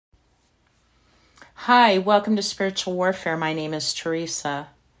Hi, welcome to Spiritual Warfare. My name is Teresa.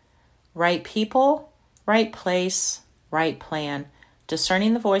 Right people, right place, right plan.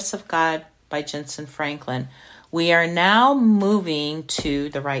 Discerning the Voice of God by Jensen Franklin. We are now moving to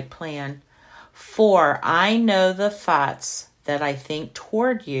the right plan. For I know the thoughts that I think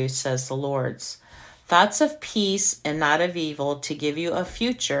toward you, says the Lord. Thoughts of peace and not of evil, to give you a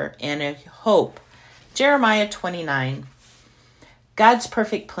future and a hope. Jeremiah 29. God's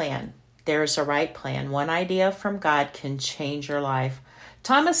perfect plan. There is a right plan. One idea from God can change your life.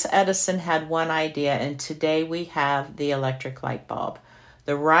 Thomas Edison had one idea, and today we have the electric light bulb.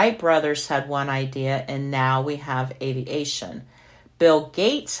 The Wright brothers had one idea, and now we have aviation. Bill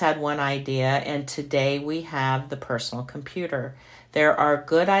Gates had one idea, and today we have the personal computer. There are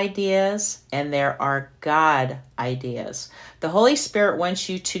good ideas, and there are God ideas. The Holy Spirit wants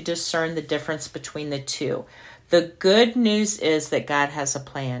you to discern the difference between the two. The good news is that God has a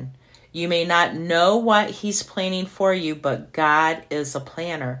plan. You may not know what He's planning for you, but God is a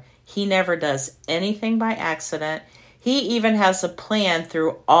planner. He never does anything by accident. He even has a plan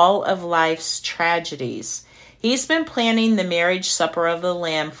through all of life's tragedies. He's been planning the marriage supper of the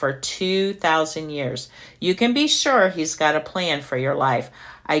Lamb for 2,000 years. You can be sure He's got a plan for your life.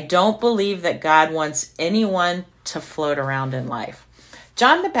 I don't believe that God wants anyone to float around in life.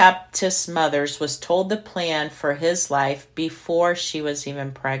 John the Baptist's mother was told the plan for his life before she was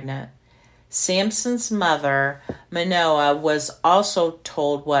even pregnant. Samson's mother, Manoah, was also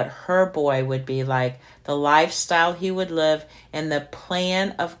told what her boy would be like, the lifestyle he would live, and the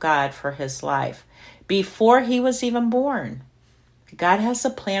plan of God for his life before he was even born. God has a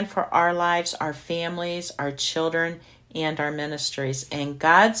plan for our lives, our families, our children, and our ministries. And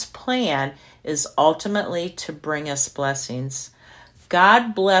God's plan is ultimately to bring us blessings.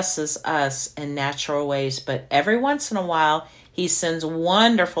 God blesses us in natural ways, but every once in a while, He sends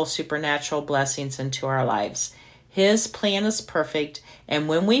wonderful supernatural blessings into our lives. His plan is perfect, and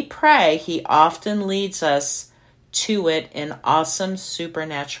when we pray, He often leads us to it in awesome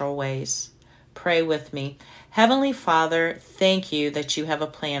supernatural ways. Pray with me. Heavenly Father, thank you that you have a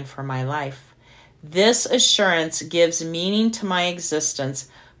plan for my life. This assurance gives meaning to my existence.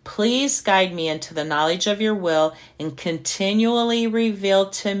 Please guide me into the knowledge of your will and continually reveal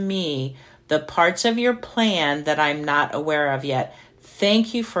to me the parts of your plan that I'm not aware of yet.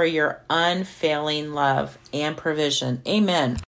 Thank you for your unfailing love and provision. Amen.